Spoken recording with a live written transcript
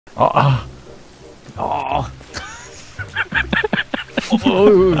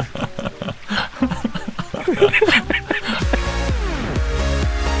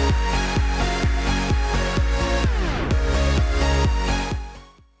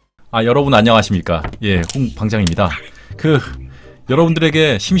여러분 안녕하십니까. 예, 홍방장입니다.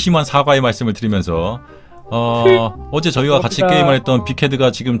 여러분들에게 심심한 사과의 말씀을 드리면서 어제 저희가 같이 게임을 했던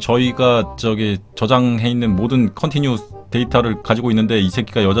빅헤드가 지금 저희가 저장해 있는 모든 컨티뉴 데이터를 가지고 있는데, 이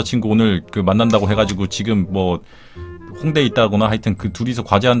새끼가 여자친구 오늘 만난다고 해가지고 지금 뭐 홍대에 있다거나 하여튼 그 둘이서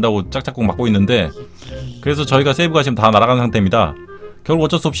과제한다고 짝짝꿍 맞고 있는데, 그래서 저희가 세이브가 지금 다 날아간 상태입니다. 결국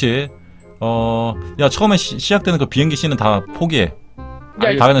어쩔 수 없이 야, 처음에 시작되는 그 비행기 씬은 다 포기해.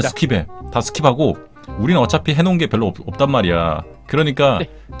 다 그냥 스킵해. 다 스킵하고 우리는 어차피 해놓은 게 별로 없단 말이야. 그러니까 네.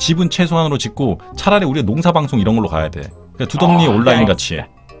 집은 최소한으로 짓고 차라리 우리가 농사방송 이런 걸로 가야 돼. 그러니까 두덩니 온라인 같이.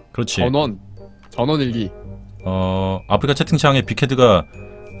 그렇지. 전원일기. 아프리카 채팅창에 빅헤드가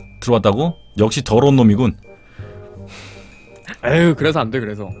들어왔다고? 역시 더러운 놈이군. 에휴, 그래서 안 돼.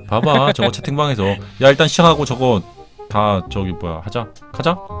 그래서 봐봐, 저거 채팅방에서 야, 일단 시작하고 저거 다 하자.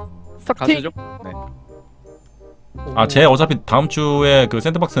 가자. 가시죠. 네. 쟤 어차피 다음 주에 그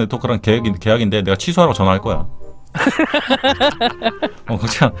샌드박스 네트워크랑 계약인데 내가 취소하라고 전화할 거야.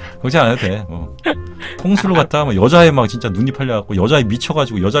 걱정 안 해도 돼. 통수를 갖다 여자에 막 진짜 눈이 팔려갖고 여자에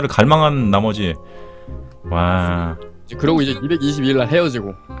미쳐가지고 여자를 갈망한 나머지. 와. 그러고 이제 222일 날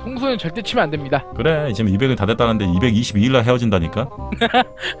헤어지고. 통수는 절대 치면 안 됩니다. 그래, 이제 200은 다 됐다는데 222일 날 헤어진다니까.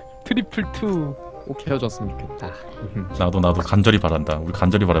 트리플 투. 꼭 헤어졌으면 좋겠다. 나도 간절히 바란다. 우리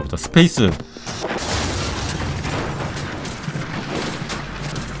간절히 바라보자. 스페이스.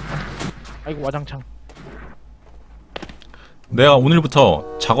 아이고 와장창. 내가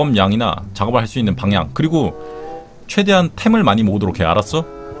오늘부터 작업량이나 작업을 할 수 있는 방향, 그리고 최대한 템을 많이 모으도록 해. 알았어?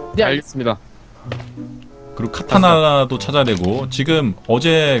 네, 알겠습니다. 그리고 카타나도 찾아야 되고, 지금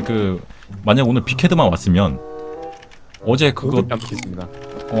어제 만약 오늘 빅헤드만 왔으면 어제 그거 깜빡했습니다.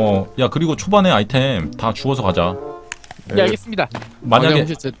 야, 그리고 초반에 아이템 다 주워서 가자. 네, 알겠습니다. 만약에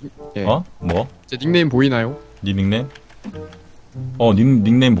혹시 뭐? 제 닉네임 보이나요? 네 닉네임?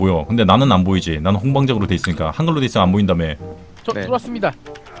 닉네임 보여. 근데 나는 안 보이지. 나는 홍방적으로 돼 있으니까. 한글로 돼 있으면 안 보인다며. 저 네. 들어왔습니다.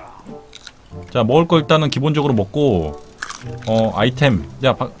 자, 먹을 거 일단은 기본적으로 먹고, 아이템.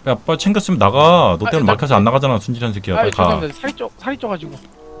 야, 빨리 챙겼으면 나가. 너 때문에 막혀서 안 나가잖아, 순진한 새끼야. 빨리 가. 죄송합니다. 살이 쪄가지고.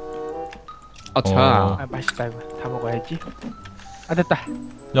 맛있다 이거. 다 먹어야지. 됐다.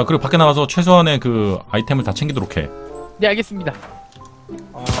 야, 그리고 밖에 나가서 최소한의 그 아이템을 다 챙기도록 해. 네, 알겠습니다.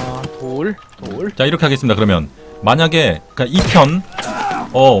 돌. 자, 이렇게 하겠습니다. 그러면 만약에 이 편,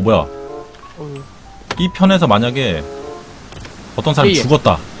 뭐야? 이 편에서 만약에 어떤 사람이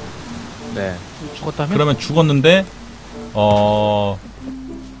죽었다. 네. 죽었다면? 그러면 죽었는데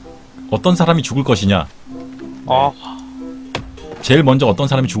어떤 사람이 죽을 것이냐? 제일 먼저 어떤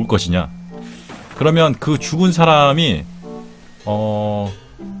사람이 죽을 것이냐? 그러면 그 죽은 사람이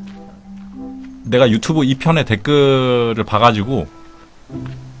내가 유튜브 이 편의 댓글을 봐가지고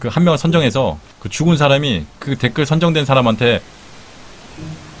그 한 명을 선정해서 그 죽은 사람이 그 댓글 선정된 사람한테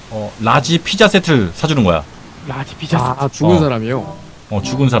라지 피자 세트를 사주는 거야. 라지 피자 세트. 죽은 사람이요?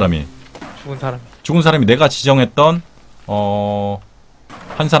 죽은 사람이. 죽은 사람이 내가 지정했던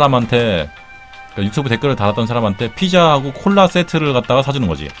한 사람한테, 그러니까 유튜브 댓글을 달았던 사람한테 피자하고 콜라 세트를 갖다가 사주는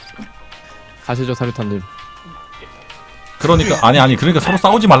거지. 가시죠, 사류탄님. 그러니까 그러니까 서로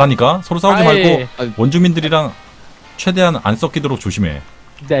싸우지 말라니까. 서로 싸우지 말고 원주민들이랑 최대한 안 섞이도록 조심해.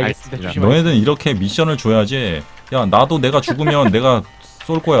 네, 알겠습니다. 조심하겠습니다. 너네들은 이렇게 미션을 줘야지. 야, 나도 내가 죽으면 내가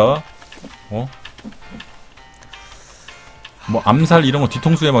쏠 거야. 뭐 암살 이런 거,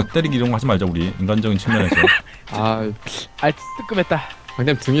 뒤통수에 막 때리기 이런 거 하지 말자, 우리 인간적인 측면에서. 뜨끔했다.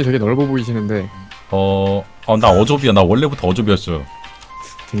 그냥 등이 되게 넓어 보이시는데. 나 어조비야. 나 원래부터 어조비였어.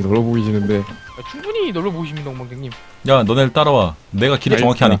 등이 넓어 보이시는데. 충분히 넓어 보이십니다, 엉망객님. 야, 너네들 따라와. 내가 길을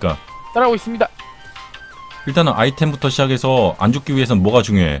정확히 하니까. 따라오고 있습니다. 일단은 아이템부터 시작해서 안 죽기 위해서는 뭐가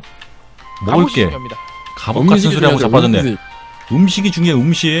중요해? 먹을 게. 갑옷 같은 소리 하고 자빠졌네. 음식이 중요해.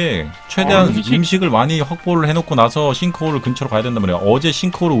 음식. 최대한 음식을 많이 확보를 해놓고 나서 싱크홀을 근처로 가야 된단 말이야. 어제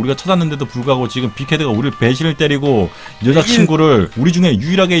싱크홀을 우리가 찾았는데도 불구하고 지금 빅헤드가 우리를 배신을 때리고 여자친구를, 우리 중에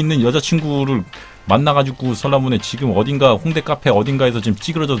유일하게 있는 여자친구를 만나가지고 설라문에 지금 어딘가 홍대 카페 어딘가에서 지금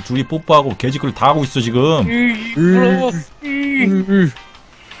찌그러져서 둘이 뽀뽀하고 개짓거리 다 하고 있어 지금.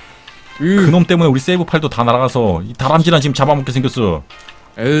 그놈 때문에 우리 세이브 파일도 다 날아가서 이 다람쥐랑 지금 잡아먹게 생겼어.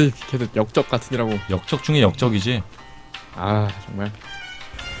 에이, 걔도 역적 같으니라고. 역적 중에 역적이지. 정말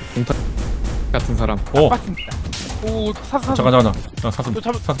공타 같은 사람. 맞습니다. 사서. 잠깐.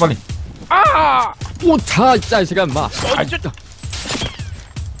 사서 빨리. 자, 이 자식아, 마.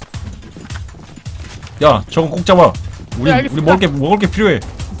 야, 저거 꼭 잡아. 우리 먹을 게 필요해.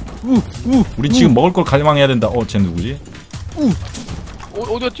 우린 지금 먹을 걸 갈망해야 된다. 쟤 누구지?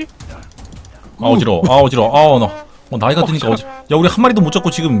 어디였지? 아 어지러워. 아 어지러워. 나이가 드니까 야 우리 한 마리도 못 잡고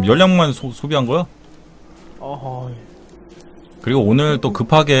지금 열량만 소비한 거야? 어허. 그리고 오늘 또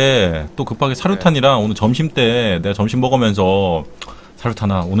급하게 사료탄이랑 오늘 점심 때 내가 점심 먹으면서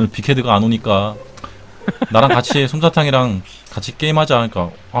사료탄아 오늘 빅헤드가 안 오니까 나랑 같이 솜사탕이랑 같이 게임하자. 그러니까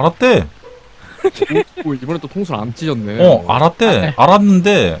알았대. 이번에 또 통수를 안 찢었네. 알았대.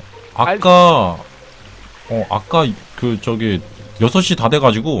 알았는데 아까 그 저기 6시 다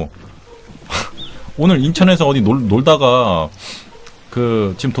돼가지고 오늘 인천에서 어디 놀다가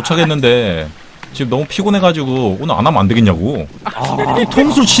그 지금 도착했는데 지금 너무 피곤해가지고 오늘 안 하면 안 되겠냐고.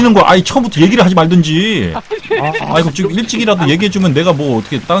 통수를 치는 거야. 아이 처음부터 얘기를 하지 말든지. 이거 지금 일찍이라도 얘기해주면 내가 뭐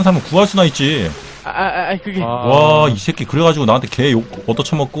어떻게 다른 사람을 구할 수나 있지. 그게. 와, 이 새끼 그래가지고 나한테 개 욕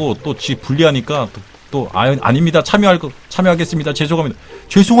얻어쳐먹고 또 지 불리하니까 아닙니다. 참여하겠습니다. 죄송합니다.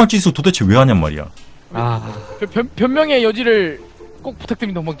 죄송할 짓을 도대체 왜 하냔 말이야. 변명의 여지를 꼭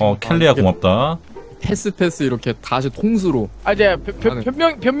부탁드립니다, 동방님. 켈리야 고맙다. 패스 이렇게 다시 통수로. 이제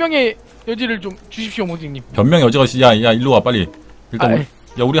변명의 여지를 좀 주십시오, 모직님. 변명 여지가 있어. 야 일로 와 빨리. 일단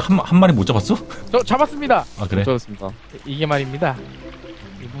야 우리 한 마리 못 잡았어? 저 잡았습니다. 그래? 좋았습니다. 이게 말입니다.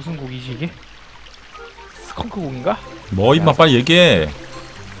 이게 무슨 고기지 이게? 스컹크 고기인가? 뭐 임마 빨리 얘기해.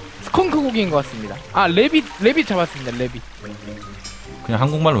 스컹크 고기인 것 같습니다. 레빗 잡았습니다. 레빗. 그냥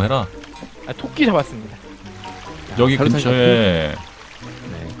한국말로 해라. 토끼 잡았습니다. 여기 근처에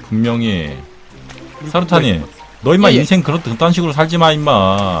분명히 사루탄이 너 임마 인생 그딴 식으로 살지 마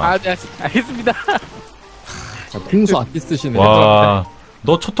임마. 네, 알겠습니다. 통수 아티스트시네. 와,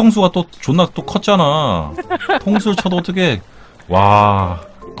 너 첫 통수가 또 존나 또 컸잖아. 통수를 쳐도 어떻게? 와,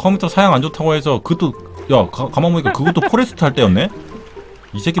 컴퓨터 사양 안 좋다고 해서 그것도 야 가만 보니까 그것도 포레스트 할 때였네.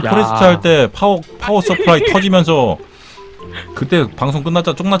 이 새끼 포레스트 할 때 파워 서플라이 터지면서 그때 방송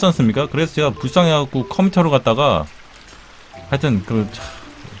쪽났지 않습니까? 그래서 제가 불쌍해갖고 컴퓨터로 갔다가 하여튼 그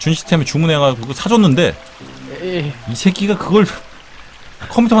준 시스템에 주문해가지고 사줬는데 이 새끼가 그걸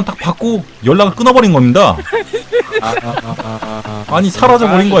컴퓨터만 딱 받고 연락을 끊어버린 겁니다. 아니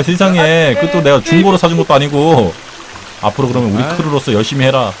사라져버린 거야 세상에. 그것도 내가 중고로 사준 것도 아니고. 앞으로 그러면 우리 크루로서 열심히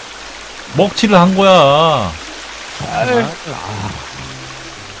해라. 먹칠을 한 거야.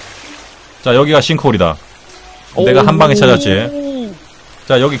 자 여기가 싱크홀이다. 내가 한 방에 찾았지.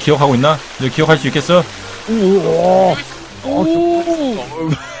 자 여기 기억하고 있나? 여기 기억할 수 있겠어?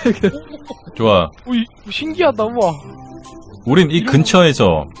 좋아. 신기하다. 우와. 우린 이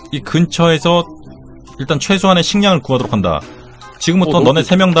근처에서 일단 최소한의 식량을 구하도록 한다. 지금부터 너네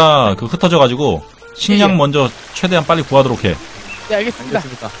 3명 다 흩어져가지고 식량 먼저 최대한 빨리 구하도록 해. 네, 알겠습니다.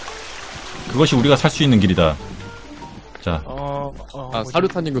 그것이 우리가 살 수 있는 길이다. 자.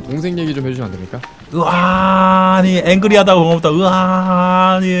 사류타님 그 동생 얘기 좀 해주시면 안 됩니까? 으아니 앵그리하다고 고맙다.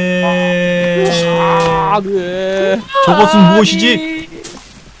 으아니. 네. 저것은 무엇이지?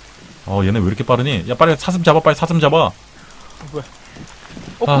 얘네 왜 이렇게 빠르니? 야 빨리 사슴 잡아. 뭐야?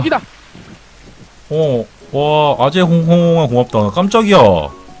 고기다. 와 아재 홍홍아 고맙다. 깜짝이야.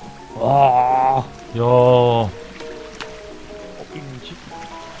 와. 야.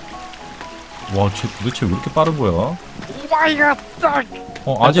 와, 쟤 도대체 왜 이렇게 빠른 거야? 오마이갓!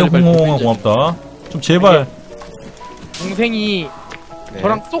 아재 홍홍아 고맙다. 좀 제발. 동생이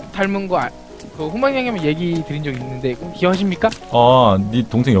저랑 쏙 닮은 거 그 후만형님은 얘기 드린 적 있는데 기억하십니까? 네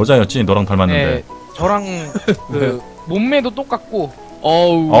동생 여자였지? 너랑 닮았는데. 네, 저랑 그 몸매도 똑같고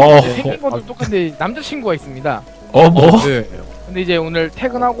생긴 것도 똑같은데 남자친구가 있습니다. 뭐? 네. 근데 이제 오늘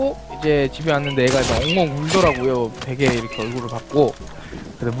퇴근하고 이제 집에 왔는데 애가 엉엉 울더라고요. 베개에 이렇게 얼굴을 받고.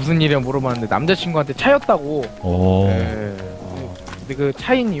 그래서 무슨 일이야 물어봤는데 남자친구한테 차였다고. 네. 근데 그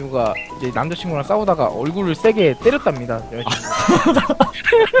차인 이유가 이제 남자친구랑 싸우다가 얼굴을 세게 때렸답니다.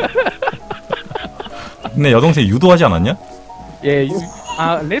 근데 여동생 유도하지 않았냐? 예,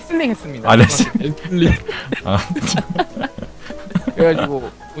 레슬링 했습니다. 레슬링. 그래가지고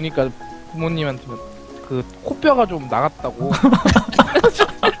보니까 부모님한테 그 코뼈가 좀 나갔다고.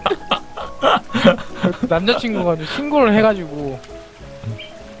 남자친구가 좀 신고를 해가지고.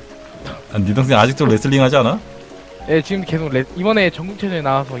 네 동생 아직도 레슬링 하지 않아? 예, 지금 계속 이번에 전국체전에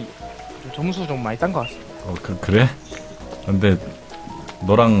나와서 점수 좀 많이 딴 것 같습니다. 그래? 근데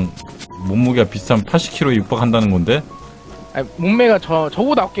너랑 몸무게가 비슷한 80kg에 육박한다는 건데? 아니, 몸매가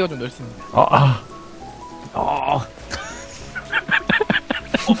저보다 어깨가 좀 넓습니다.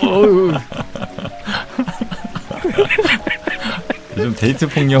 요즘 데이트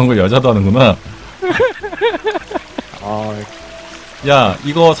폭력을 여자도 하는구나. 야,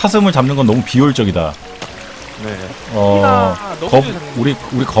 이거 사슴을 잡는 건 너무 비효율적이다. 네. 우리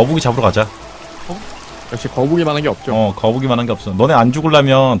거북이 잡으러 가자. 역시 거북이만한 게 없죠. 거북이만한 게 없어. 너네 안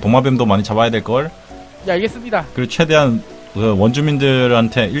죽으려면 도마뱀도 많이 잡아야 될걸? 예, 알겠습니다. 그리고 최대한 그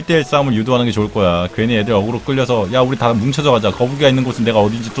원주민들한테 1대1 싸움을 유도하는 게 좋을 거야. 괜히 애들 어그로 끌려서 야 우리 다 뭉쳐서 가자. 거북이가 있는 곳은 내가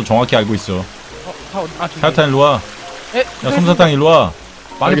어딘지 또 정확히 알고 있어. 사유탄 일로 와. 예, 야 솜사탕 일로 와.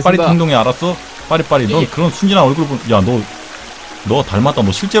 빠리빠리 알겠습니다. 통동이 알았어? 빠리빠리. 넌 예. 그런 순진한 얼굴 야 너 닮았다.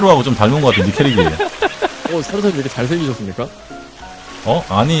 너 실제로 하고 좀 닮은 것 같아. 네 캐릭이. 사르타님 이렇게 잘생기셨습니까?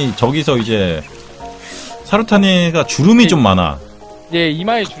 아니 저기서 이제 사루타니가 주름이 좀 많아. 예,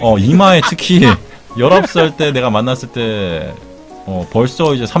 이마에 주. 이마에 특히 19살 때 내가 만났을 때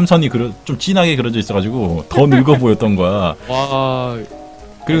벌써 이제 삼선이 좀 진하게 그려져 있어가지고 더 늙어 보였던 거야. 와.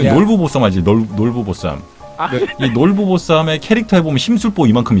 그리고 야. 놀부보쌈 알지? 놀부보쌈. 네. 이 놀부보쌈의 캐릭터에 보면 심술보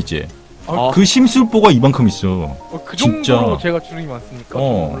이만큼 있지. 아. 그 심술보가 이만큼 있어. 그 진짜. 정도로 제가 주름이 많습니까?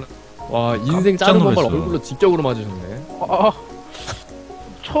 와, 인생 깜짝 짜는 법을 놀랐어. 얼굴로 직격으로 맞으셨네.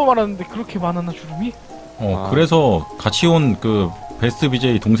 처음 알았는데 그렇게 많았나 주름이? 그래서 같이 온 그 베스트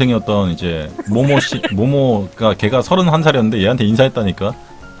BJ 동생이었던 이제 모모가 걔가 31살이었는데 얘한테 인사했다니까.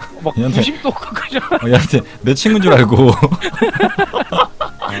 막 얘한테- 90도 가까이. 얘한테 내 친구인 줄 알고.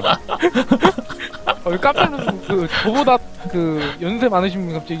 깜짝 놀랐어. 저보다 연세 많으신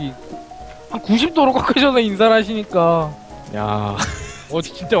분이 갑자기 한 90도로 깎으셔서 인사를 하시니까 야.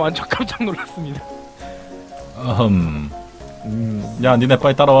 진짜 완전 깜짝 놀랐습니다. 야 니네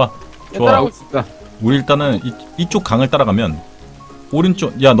빨리 따라와. 좋아. 따라오고 있습니다. 우리 일단은 이쪽 강을 따라가면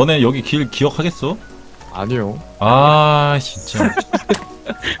오른쪽. 야 너네 여기 길 기억하겠어? 아니요. 아 진짜.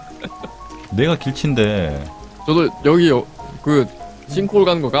 내가 길친데. 저도 여기 그 싱크홀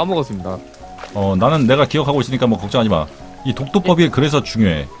가는 거 까먹었습니다. 나는 내가 기억하고 있으니까 뭐 걱정하지 마. 이 독도법이 그래서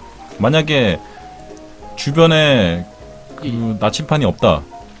중요해. 만약에 주변에 그 나침판이 없다.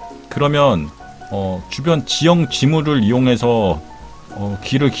 그러면 주변 지형 지물을 이용해서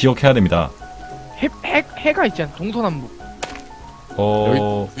길을 기억해야 됩니다. 해가 있잖아. 동서남북. 여기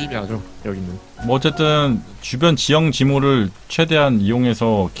부임해야죠. 여기는. 뭐 어쨌든 주변 지형 지물을 최대한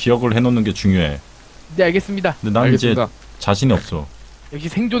이용해서 기억을 해놓는 게 중요해. 네, 알겠습니다. 근데 난 알겠습니다. 이제 자신이 없어. 역시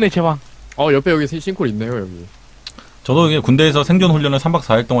생존의 제왕. 옆에 여기 싱크홀 있네요, 여기. 저도 이게 군대에서 생존 훈련을 3박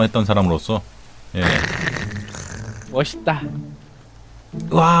 4일 동안 했던 사람으로서 예. 멋있다.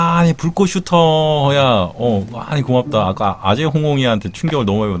 와, 아니 불꽃 슈터야. 아니 고맙다. 아까 아재 홍홍이한테 충격을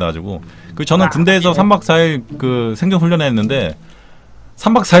너무 많이 받아가지고. 저는 군대에서 3박 4일 그 생존 훈련을 했는데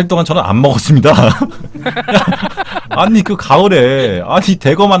 3박 4일 동안 저는 안 먹었습니다. 아니 그 가을에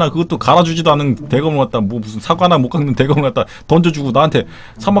대검 하나 그것도 갈아주지도 않은 대검을 갖다 뭐 무슨 사과나 못 깎는 대검을 갖다 던져주고 나한테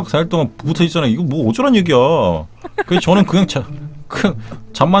 3박 4일 동안 붙어있잖아. 이거 뭐 어쩌란 얘기야. 그래서 저는 그냥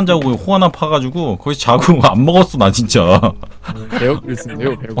잠만 자고 호 하나 파가지고 거기서 자고 안 먹었어 나 진짜.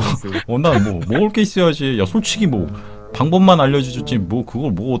 베어그릴스인데요, 베어그릴스. 난 뭐 먹을 게 있어야지. 야 솔직히 뭐 방법만 알려주지 뭐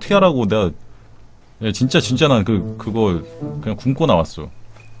그걸 뭐 어떻게 하라고. 내가 진짜 난 그거 그냥 굶고 나왔어.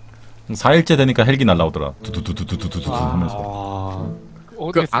 4일째 되니까 헬기 날라오더라. 두두두두두두두 하면서.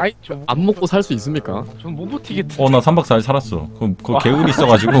 어떻게 안 먹고 살 수 있습니까? 전 못 버티겠다. 나 3박 4일 살았어. 그 개울이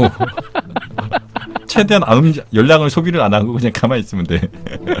있어가지고 최대한 열량을 소비를 안 하고 그냥 가만히 있으면 돼.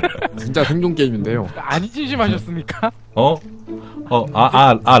 진짜 생존 게임인데요. 안 진심하셨습니까?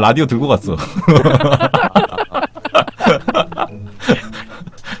 라디오 들고 갔어.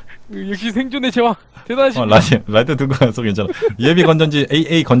 역시 생존의 제왕 대단하십니다. 라디오 들고 가서 괜찮아. 예비 건전지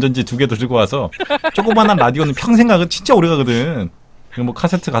AA 건전지 2개도 들고 와서 조그만한 라디오는 평생 가거 진짜 오래 가거든. 뭐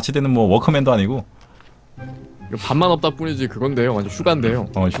카세트 같이 되는 뭐 워크맨도 아니고. 이거 밥만 없다 뿐이지 그건데요. 완전 휴가인데요.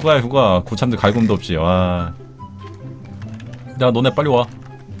 휴가야 휴가. 고참들 갈굼도 없지. 와. 야 너네 빨리 와.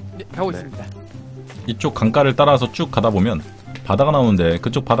 네, 가고 있습니다. 이쪽 강가를 따라서 쭉 가다 보면 바다가 나오는데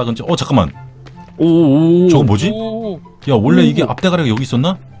그쪽 바다 근처. 잠깐만. 오. 저거 뭐지? 야 원래 이게 앞대가리가 여기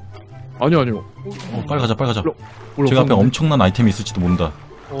있었나? 아니요. 빨리 가자. 원래 제가 앞에 없었는데. 엄청난 아이템이 있을지도 모른다.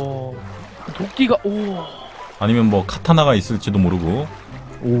 도끼가 아니면 뭐 카타나가 있을지도 모르고.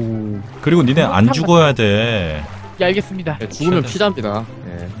 오. 그리고 니네 안 죽어야 돼. 예, 알겠습니다. 네, 죽으면 피자입니다.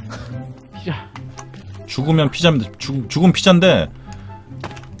 네. 피자. 죽으면 피자인데 죽은 피자인데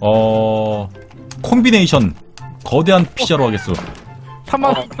콤비네이션 거대한 피자로 하겠어.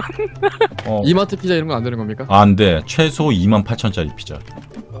 3만 원. 이마트 피자 이런 건 안 되는 겁니까? 안 돼. 최소 28,000짜리 피자.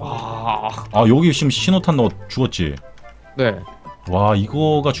 와. 여기 지금 신호탄 너 죽었지? 네. 와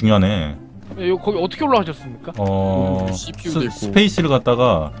이거가 중요하네. 거기 어떻게 올라가셨습니까? CPU도 있고. 스페이스를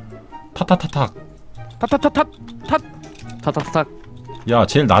갖다가 타타타탁. 타타타탁. 야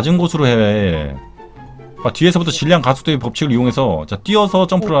제일 낮은 곳으로 해. 뒤에서부터 질량 가속도의 법칙을 이용해서 자 뛰어서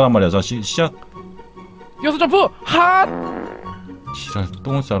점프를 하란 말이야. 자 시작. 뛰어서 점프! 핫! 지랄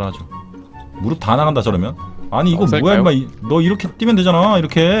똥을 싸라 아주. 무릎 다 나간다 저러면. 아니 이거 쌀까요? 뭐야 임마. 너 이렇게 뛰면 되잖아.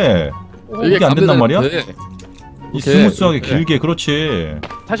 이렇게. 이게 안 된단 말이야? 돼. 이 스무스하게 그래. 길게 그렇지.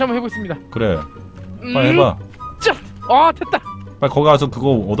 다시 한번 해보겠습니다. 그래. 빨리 해봐. 아 됐다. 빨리 거기 가서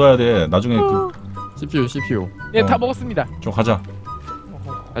그거 얻어야 돼. 나중에 CPU. 예, 다 먹었습니다. 좀 가자.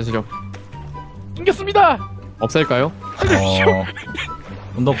 가시죠. 튕겼습니다. 없앨까요?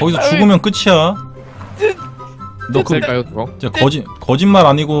 너 거기서 죽으면 끝이야. 너 그 없앨까요 그거? 이제 거짓말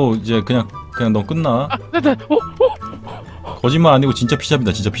아니고 이제 그냥 너 끝나. 됐다. 거짓말 아니고 진짜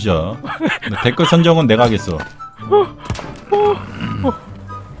피자입니다. 진짜 피자. 댓글 선정은 내가 하겠어.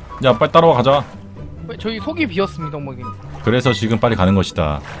 야 빨리 따라와 가자. 저희 속이 비었습니다, 어머님. 그래서 지금 빨리 가는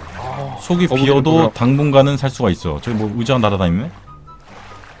것이다. 속이 비어도 뭐야? 당분간은 살 수가 있어. 저기 뭐 의자가 날아다니네?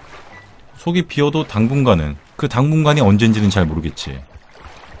 속이 비어도 당분간은. 그 당분간이 언젠지는 잘 모르겠지.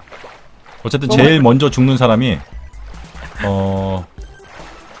 어쨌든 제일 먼저 죽는 사람이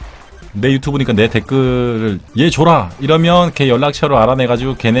내 유튜브니까 내 댓글을 얘 줘라 이러면 걔 연락처로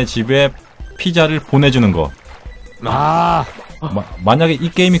알아내가지고 걔네 집에 피자를 보내주는 거. 만약에 이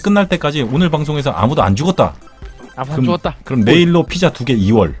게임이 끝날 때까지 오늘 방송에서 아무도 안 죽었다. 안 죽었다. 그럼 내일로 피자 2개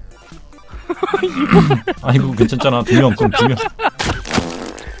 2월. 아이고 괜찮잖아. 2명 그럼 2명.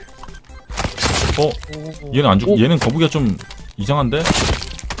 얘는 안 죽. 얘는 거북이가 좀 이상한데?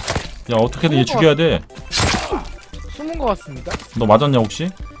 야 어떻게든 얘 죽여야 돼. 숨은 것 같습니다. 너 맞았냐 혹시?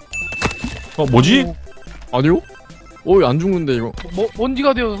 뭐지? 아니요? 안 죽는데 이거.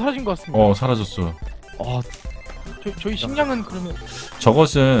 먼지가 되어서 사라진 것 같습니다. 사라졌어. 저희 식량은 그러면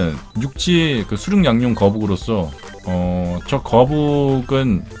저것은 육지 그 수륙 양용 거북으로서 저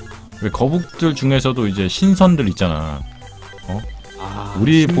거북은 왜 거북들 중에서도 이제 신선들 있잖아.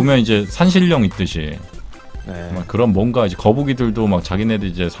 우리 보면 이제 산신령 있듯이 막 그런 뭔가 이제 거북이들도 막 자기네들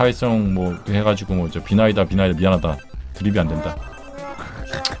이제 사회성 뭐 해가지고 뭐 이제 비나이다 미안하다 드립이 안 된다.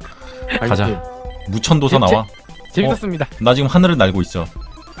 가자. 무천도사 나와. 재밌었습니다. 나 지금 하늘을 날고 있어.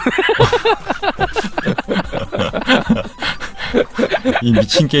 이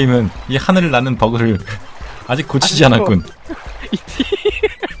미친 게임은 이 하늘을 나는 버그를 아직 고치지 않았군.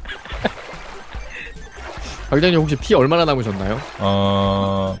 박장님 혹시 피 얼마나 남으셨나요?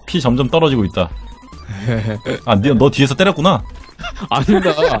 피 점점 떨어지고 있다. 너 뒤에서 때렸구나.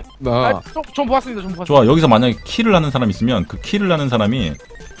 아닙니다. 나 좀 보았습니다. 좀 보았습니다. 좋아. 여기서 만약에 키를 나는 사람이 있으면 그 키를 나는 사람이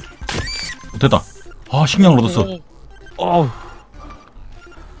됐다. 식량을 얻었어.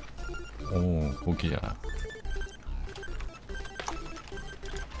 고기야.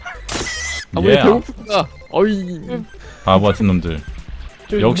 왜 배고프구나. 바보 같은 놈들.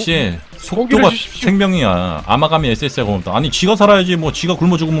 역시 속도가 생명이야. 아마가미 SS가 고맙다. 아니 지가 살아야지. 뭐 지가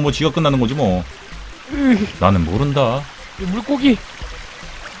굶어 죽으면 뭐 지가 끝나는 거지 뭐. 나는 모른다. 물고기.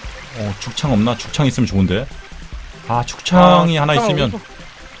 죽창 없나? 죽창 있으면 좋은데. 죽창이 하나 있으면.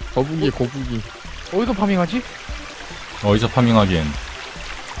 거북이. 어디서 파밍하지? 어디서 파밍하기엔.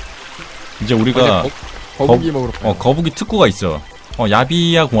 이제 우리가 거북이 먹으러 가요. 거북이 특구가 있어.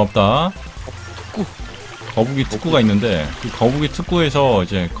 야비야 고맙다. 거북이 특구가 있는데 그 거북이 특구에서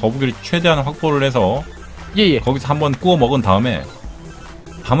이제 거북이를 최대한 확보를 해서 거기서 한번 구워 먹은 다음에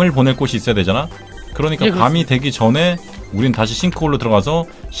밤을 보낼 곳이 있어야 되잖아. 그러니까 밤이 되기 전에 우린 다시 싱크홀로 들어가서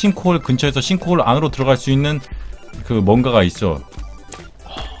싱크홀 근처에서 싱크홀 안으로 들어갈 수 있는 그 뭔가가 있어.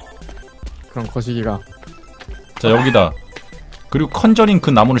 그럼 거시기가. 자 여기다. 그리고 컨저링 그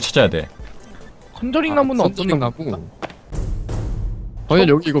나무를 찾아야 돼. 컨저링 나무는 어떤 나무? 아니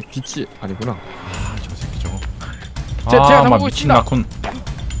여기 이거 빛이 아니구나. 저 새끼 저거. 제가 막 미친 나콘.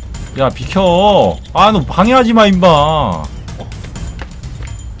 야 비켜. 너 방해하지 마 임마.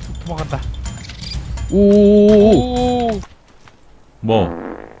 도망간다. 뭐?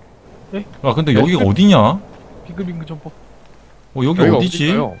 네? 근데 여기가 어디냐? 빙글빙글 점퍼. 여기 어디지?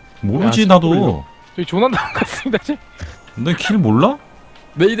 어딘가요? 모르지 나도. 저희 조난당 같습니다. 너 길 몰라?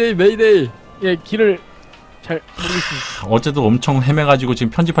 메이데이. 예, 길을 잘 모르겠습니다. 어제도 엄청 헤매가지고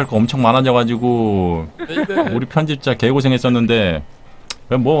지금 편집할 거 엄청 많아져가지고 우리 편집자 개고생했었는데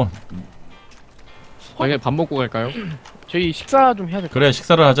뭐 그냥 밥 먹고 갈까요? 저희 식사 좀 해야 될 것 같아요. 그래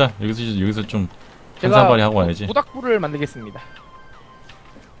식사를 하자. 여기서 좀 한사발이 하고 와야지. 모닥불을 만들겠습니다.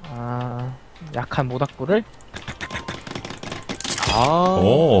 약한 모닥불을.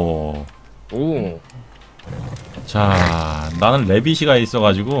 오. 자, 나는 레빗이가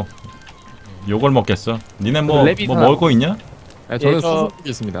있어가지고 요걸 먹겠어. 니네 뭐 먹을 거 있냐? 네, 저는 사슴고기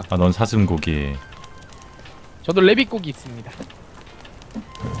있습니다. 넌 사슴고기. 저도 레빗고기 있습니다.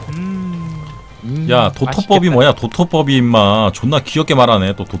 야 도토법이 맛있겠다. 뭐야? 도토법이 임마 존나 귀엽게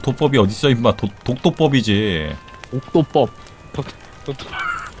말하네. 또 도토법이 어딨어 임마. 독도법이지. 옥도법.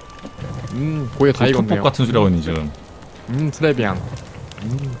 고개 다 익었네요. 도토법 같은 소리 하고 있니 지금. 트레비앙.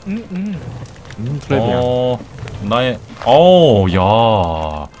 트레비앙. 나의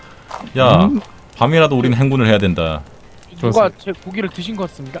야 야 밤이라도 우리는 행군을 해야 된다. 누가 제 고기를 드신 것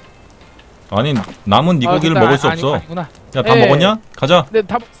같습니다. 아니 남은 네 고기를 먹을 수 없어. 아니구나. 야 다 먹었냐? 가자. 네,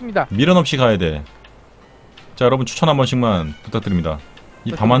 다 먹습니다. 미련 없이 가야 돼. 자 여러분 추천 한 번씩만 부탁드립니다.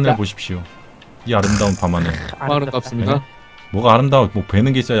 이 밤하늘 보십시오. 이 아름다운 밤하늘. 아름답습니다. 네? 뭐가 아름다워? 뭐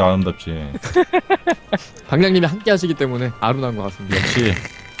배는 게 있어야 아름답지. 방장님이 함께 하시기 때문에 아름다운 것 같습니다. 역시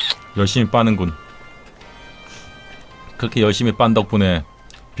열심히 빠는군. 그렇게 열심히 빤 덕분에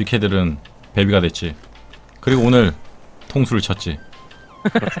빅헤들은 베비가 됐지. 그리고 오늘 통수를 쳤지.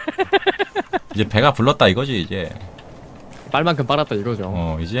 이제 배가 불렀다 이거지 이제. 빨만큼 빨았다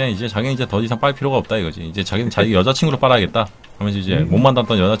이거죠. 이제 자기는 이제 더 이상 빨 필요가 없다 이거지. 이제 자기는 자기 여자친구로 빨아야겠다 하면서 이제 못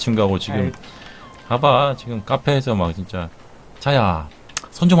만났던 여자친구하고 지금 봐봐 지금 카페에서 막 진짜 자야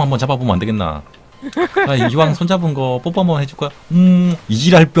손 좀 한번 잡아보면 안 되겠나. 나 이왕 손 잡은 거 뽀뽀 한번 해줄 거야.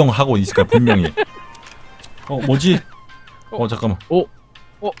 이지랄병 하고 있을 거야 분명히. 뭐지? 잠깐만.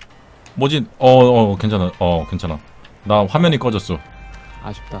 뭐지? 괜찮아. 괜찮아. 나 화면이 꺼졌어.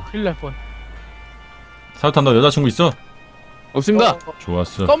 아쉽다. 큰일 날 뻔. 사유탄 너 여자친구 있어? 없습니다.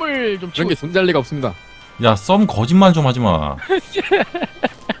 좋았어. 썸을 좀 그런 치고 게 존재할 리가 없습니다. 야 썸 거짓말 좀 하지 마.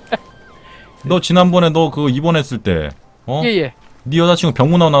 너 지난번에 너 그 입원했을 때 예예. 네 여자친구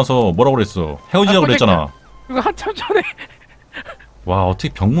병문안 와서 뭐라고 그랬어? 헤어지자고 그랬잖아. 그거 한참 전에. 와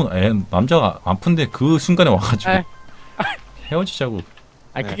어떻게 남자가 아픈데 그 순간에 와가지고 헤어지자고.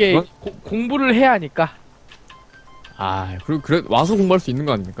 그게 공부를 해야 하니까. 그래 와서 공부할 수 있는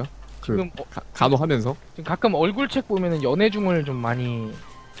거 아닙니까? 지금 간호하면서. 지금 가끔 얼굴책 보면은 연애중을 좀 많이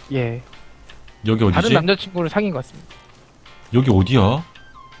여기 어디지? 다른 남자친구를 사귄 것 같습니다. 여기 어디야?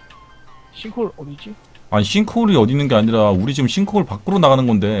 싱크홀 어디지? 아니 싱크홀이 어디 있는 게 아니라 우리 지금 싱크홀 밖으로 나가는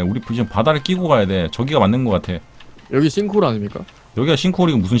건데 우리 지금 바다를 끼고 가야 돼. 저기가 맞는 것 같아. 여기 싱크홀 아닙니까? 여기가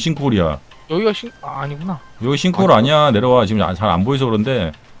싱크홀이고 무슨 싱크홀이야? 여기가 아니구나. 여기 싱크홀 아니야. 내려와. 지금 잘 안 보여서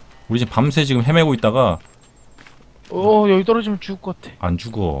그런데 우리 지금 밤새 지금 헤매고 있다가 여기 떨어지면 죽을 것 같아. 안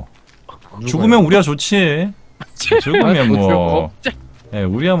죽어. 죽으면 우리야 좋지. 죽으면 뭐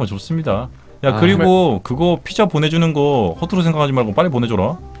우리야 뭐 좋습니다. 야 그리고 그거 피자 보내주는 거 허투루 생각하지 말고 빨리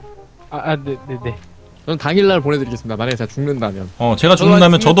보내줘라. 네네네. 저는 당일날 보내드리겠습니다. 만약에 제가 죽는다면. 제가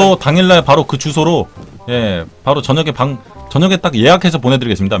죽는다면 저도 당일날 바로 그 주소로 바로 저녁에 딱 예약해서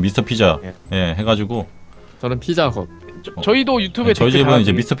보내드리겠습니다. 미스터 피자 해가지고. 저는 피자헛. 저희도 유튜브에 저희 집은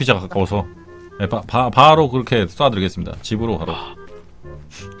이제 미스터 피자가 가까워서 바로 그렇게 쏴드리겠습니다. 집으로 바로.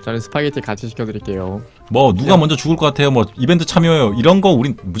 저는 스파게티 같이 시켜드릴게요. 뭐 누가 먼저 죽을 것 같아요. 뭐 이벤트 참여해요. 이런 거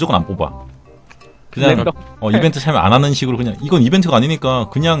우린 무조건 안 뽑아. 그냥 이벤트 참여 안 하는 식으로 그냥 이건 이벤트가 아니니까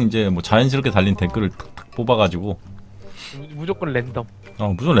그냥 이제 뭐 자연스럽게 달린 댓글을 탁탁 뽑아가지고 무조건 랜덤.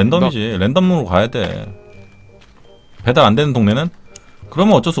 무조건 랜덤이지. 랜덤으로 가야 돼. 배달 안 되는 동네는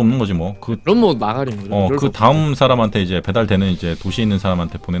그러면 어쩔 수 없는 거지 뭐. 그럼 뭐 나가린 거죠. 그 다음 사람한테 이제 배달되는 이제 도시에 있는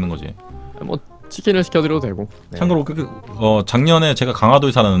사람한테 보내는 거지. 뭐 치킨을 시켜드려도 되고. 참고로 작년에 제가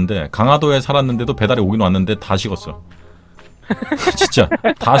강화도에 살았는데도 배달이 오긴 왔는데 다 식었어. 진짜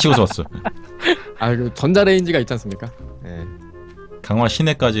다 식어서 왔어. 그 전자레인지가 있지 않습니까? 강화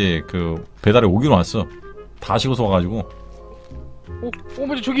시내까지 그 배달이 오긴 왔어. 다 식어서 와가지고.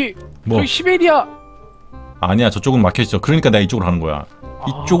 뭐지 저기 시베리아. 아니야 저쪽은 막혀있어. 그러니까 내가 이쪽으로 가는 거야.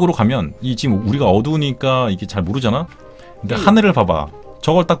 이쪽으로 가면 지금 우리가 어두우니까 이게 잘 모르잖아. 근데 하늘을 봐봐.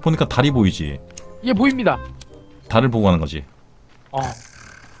 저걸 딱 보니까 달이 보이지. 예 보입니다. 달을 보고 가는 거지.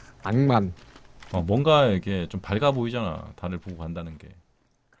 낭만. 뭔가 이게 좀 밝아 보이잖아. 달을 보고 간다는 게.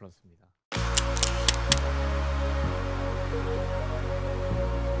 그렇습니다.